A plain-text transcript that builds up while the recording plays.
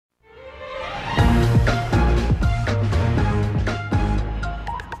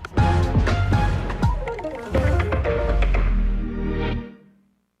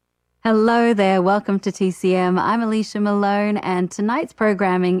Hello there, welcome to TCM. I'm Alicia Malone, and tonight's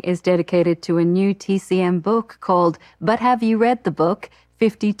programming is dedicated to a new TCM book called But Have You Read the Book?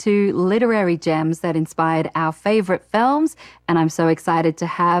 52 literary gems that inspired our favorite films. And I'm so excited to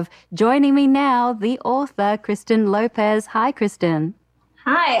have joining me now the author, Kristen Lopez. Hi, Kristen.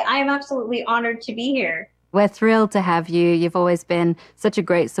 Hi, I'm absolutely honored to be here. We're thrilled to have you. You've always been such a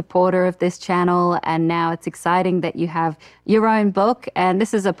great supporter of this channel, and now it's exciting that you have your own book. And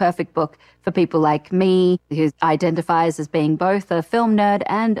this is a perfect book for people like me, who identifies as being both a film nerd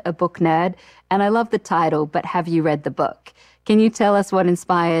and a book nerd. And I love the title, But Have You Read the Book? Can you tell us what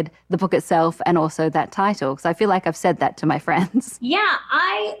inspired the book itself and also that title? Because I feel like I've said that to my friends. Yeah,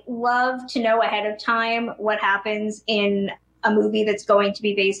 I love to know ahead of time what happens in a movie that's going to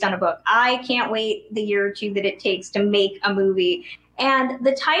be based on a book. I can't wait the year or two that it takes to make a movie. And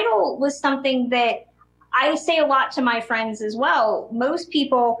the title was something that I say a lot to my friends as well. Most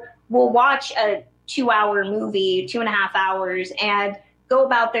people will watch a 2-hour movie, 2.5 hours, and go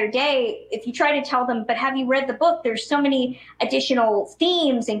about their day. If you try to tell them, but have you read the book? There's so many additional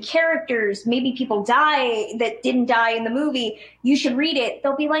themes and characters. Maybe people die that didn't die in the movie. You should read it.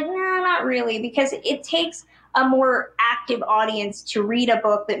 They'll be like, no, not really, because it takes a more active audience to read a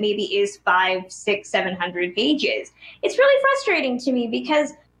book that maybe is 500, 600, 700 pages. It's really frustrating to me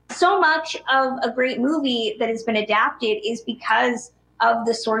because so much of a great movie that has been adapted is because of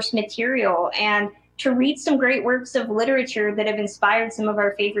the source material. And to read some great works of literature that have inspired some of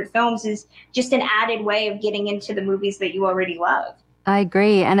our favorite films is just an added way of getting into the movies that you already love. I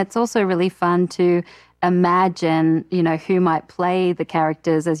agree. And it's also really fun to imagine, who might play the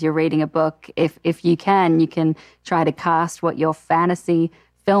characters as you're reading a book. If you can try to cast what your fantasy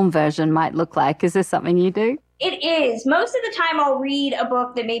film version might look like. Is this something you do? It is. Most of the time I'll read a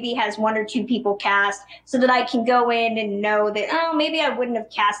book that maybe has 1 or 2 people cast so that I can go in and know that, oh, maybe I wouldn't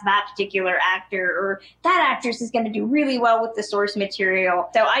have cast that particular actor, or that actress is going to do really well with the source material.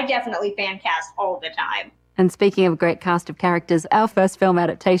 So I definitely fan cast all the time. And speaking of a great cast of characters, our first film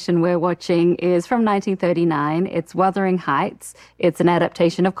adaptation we're watching is from 1939. It's Wuthering Heights. It's an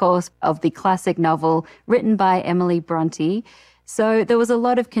adaptation, of course, of the classic novel written by Emily Bronte. So there was a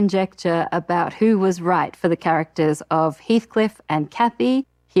lot of conjecture about who was right for the characters of Heathcliff and Cathy.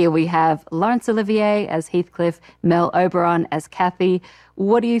 Here we have Laurence Olivier as Heathcliff, Mel Oberon as Cathy.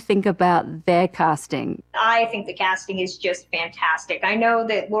 What do you think about their casting? I think the casting is just fantastic. I know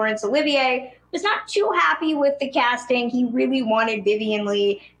that Laurence Olivier was not too happy with the casting. He really wanted Vivien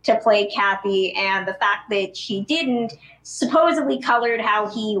Leigh to play Cathy, and the fact that she didn't supposedly colored how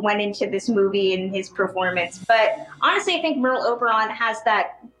he went into this movie and his performance. But honestly, I think Mel Oberon has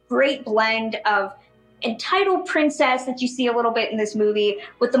that great blend of entitled princess that you see a little bit in this movie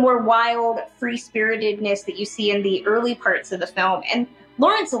with the more wild, free-spiritedness that you see in the early parts of the film. And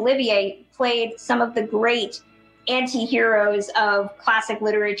Laurence Olivier played some of the great anti-heroes of classic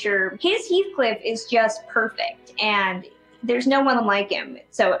literature. His Heathcliff is just perfect, and there's no one like him.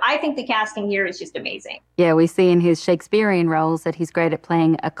 So I think the casting here is just amazing. Yeah, we see in his Shakespearean roles that he's great at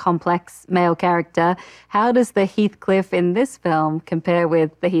playing a complex male character. How does the Heathcliff in this film compare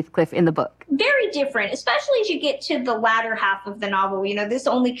with the Heathcliff in the book? Very different, especially as you get to the latter half of the novel. This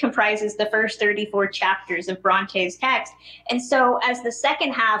only comprises the first 34 chapters of Bronte's text. And so as the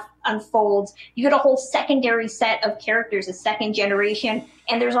second half unfolds, you get a whole secondary set of characters, a second generation,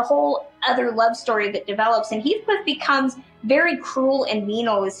 and there's a whole other love story that develops. And Heathcliff becomes very cruel and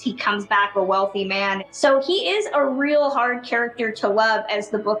venal as he comes back a wealthy man. So he is a real hard character to love as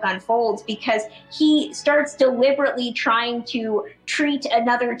the book unfolds, because he starts deliberately trying to treat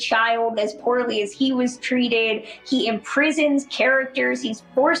another child as poorly as he was treated. He imprisons characters. He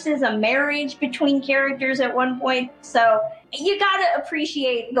forces a marriage between characters at one point. So you gotta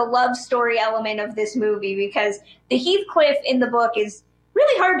appreciate the love story element of this movie, because the Heathcliff in the book is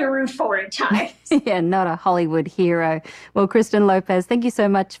really hard to root for at times. Yeah, not a Hollywood hero. Well, Kristen Lopez, thank you so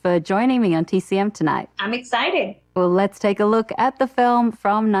much for joining me on TCM tonight. I'm excited. Well, let's take a look at the film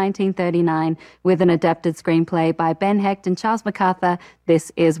from 1939 with an adapted screenplay by Ben Hecht and Charles MacArthur.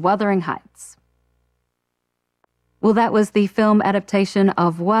 This is Wuthering Heights. Well, that was the film adaptation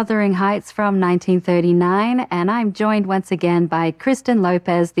of Wuthering Heights from 1939, and I'm joined once again by Kristen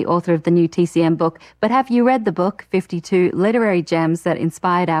Lopez, the author of the new TCM book, But Have You Read the Book? 52 literary gems that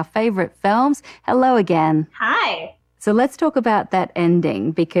inspired our favorite films. Hello again. Hi. So let's talk about that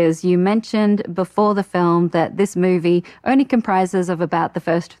ending, because you mentioned before the film that this movie only comprises of about the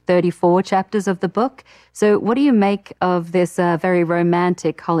first 34 chapters of the book. So what do you make of this very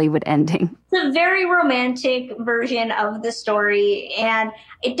romantic Hollywood ending? It's a very romantic version of the story, and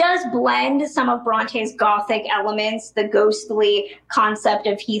it does blend some of Bronte's Gothic elements, the ghostly concept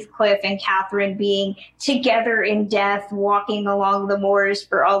of Heathcliff and Catherine being together in death, walking along the moors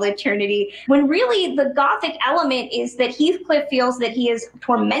for all eternity, when really the Gothic element is that Heathcliff feels that he is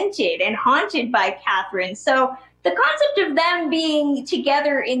tormented and haunted by Catherine. So the concept of them being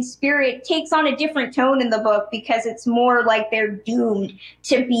together in spirit takes on a different tone in the book because it's more like they're doomed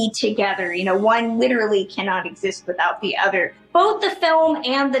to be together. You know, one literally cannot exist without the other. Both the film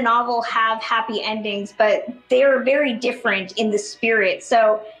and the novel have happy endings, but they're very different in the spirit.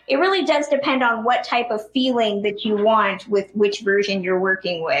 So it really does depend on what type of feeling that you want with which version you're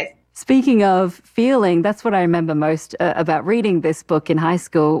working with. Speaking of feeling, that's what I remember most about reading this book in high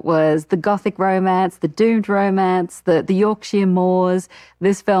school was the Gothic romance, the doomed romance, the Yorkshire moors.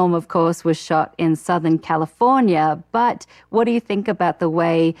 This film, of course, was shot in Southern California. But what do you think about the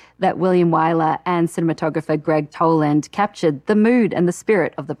way that William Wyler and cinematographer Greg Toland captured the mood and the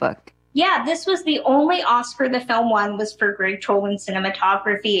spirit of the book? Yeah, this was the only Oscar the film won was for Greg Toland's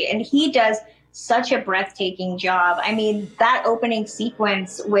cinematography, and he does such a breathtaking job. I mean, that opening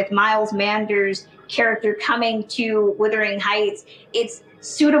sequence with Miles Mander's character coming to Wuthering Heights, it's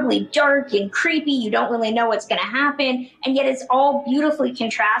suitably dark and creepy. You don't really know what's going to happen. And yet it's all beautifully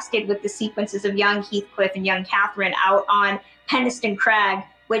contrasted with the sequences of young Heathcliff and young Catherine out on Penistone Crag,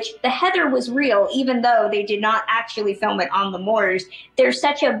 which the heather was real, even though they did not actually film it on the moors. There's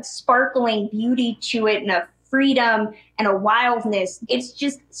such a sparkling beauty to it and a freedom and a wildness. It's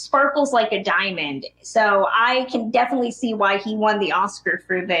just sparkles like a diamond. So I can definitely see why he won the Oscar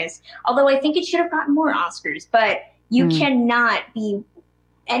for this. Although I think it should have gotten more Oscars, but you cannot be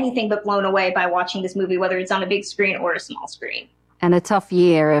anything but blown away by watching this movie, whether it's on a big screen or a small screen. And a tough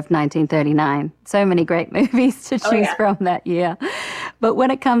year of 1939. So many great movies to choose from that year. But when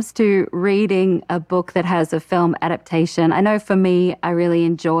it comes to reading a book that has a film adaptation, I know for me, I really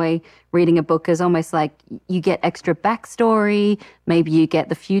enjoy reading a book as almost like you get extra backstory. Maybe you get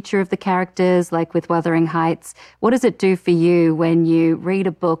the future of the characters, like with Wuthering Heights. What does it do for you when you read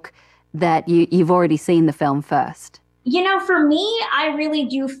a book that you've already seen the film first? You know, for me, I really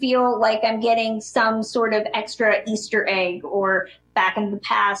do feel like I'm getting some sort of extra Easter egg or back in the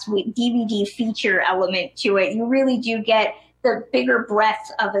past with DVD feature element to it. You really do get the bigger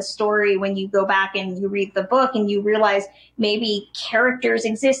breadth of a story when you go back and you read the book and you realize maybe characters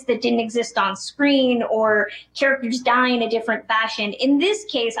exist that didn't exist on screen or characters die in a different fashion. In this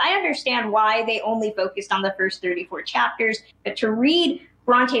case, I understand why they only focused on the first 34 chapters, but to read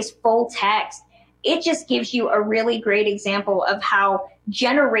Bronte's full text, it just gives you a really great example of how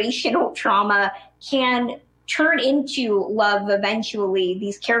generational trauma can turn into love eventually.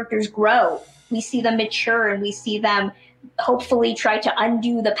 These characters grow. We see them mature and we see them hopefully try to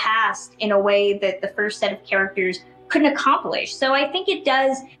undo the past in a way that the first set of characters couldn't accomplish. So I think it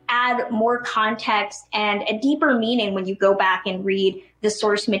does add more context and a deeper meaning when you go back and read the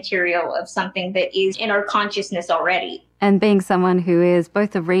source material of something that is in our consciousness already. And being someone who is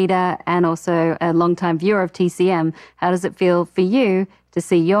both a reader and also a longtime viewer of TCM, how does it feel for you to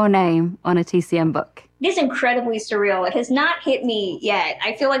see your name on a TCM book? It is incredibly surreal. It has not hit me yet.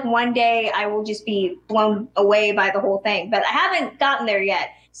 I feel like one day I will just be blown away by the whole thing, but I haven't gotten there yet.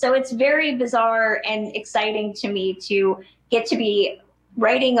 So it's very bizarre and exciting to me to get to be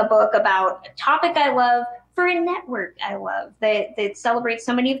writing a book about a topic I love for a network I love that celebrates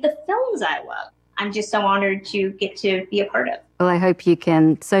so many of the films I love. I'm just so honored to get to be a part of. Well, I hope you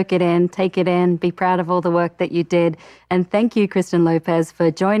can soak it in, take it in, be proud of all the work that you did. And thank you, Kristen Lopez,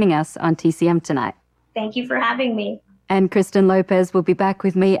 for joining us on TCM tonight. Thank you for having me. And Kristen Lopez will be back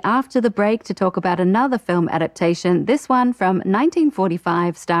with me after the break to talk about another film adaptation, this one from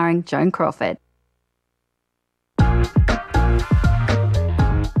 1945, starring Joan Crawford.